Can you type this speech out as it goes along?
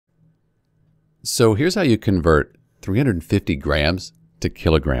So here's how you convert 350 grams to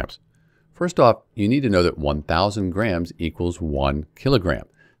kilograms. First off, you need to know that 1,000 grams equals 1 kilogram.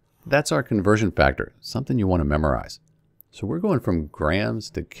 That's our conversion factor, something you want to memorize. So we're going from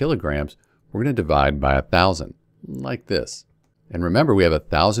grams to kilograms. We're going to divide by 1,000, like this. And remember, we have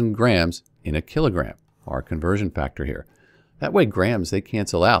 1,000 grams in a kilogram, our conversion factor here. That way grams, they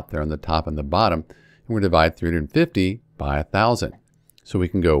cancel out. They're on the top and the bottom. And we're going to divide 350 by 1,000. So we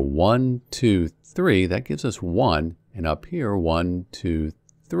can go 1, 2, 3. That gives us 1. And up here, 1, 2,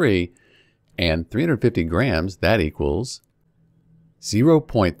 3. And 350 grams, that equals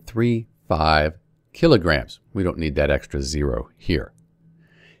 0.35 kilograms. We don't need that extra 0 here.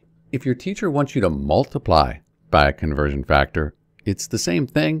 If your teacher wants you to multiply by a conversion factor, it's the same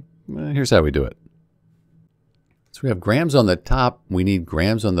thing. Here's how we do it. So we have grams on the top. We need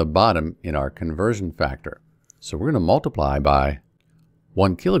grams on the bottom in our conversion factor. So we're going to multiply by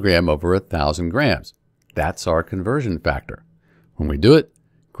 1 kilogram over 1,000 grams. That's our conversion factor. When we do it,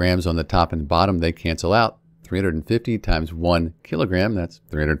 grams on the top and bottom, they cancel out. 350 times 1 kilogram, that's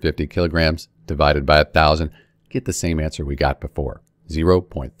 350 kilograms divided by 1,000. Get the same answer we got before,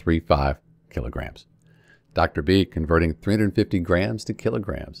 0.35 kilograms. Dr. B converting 350 grams to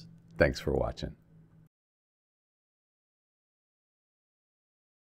kilograms. Thanks for watching.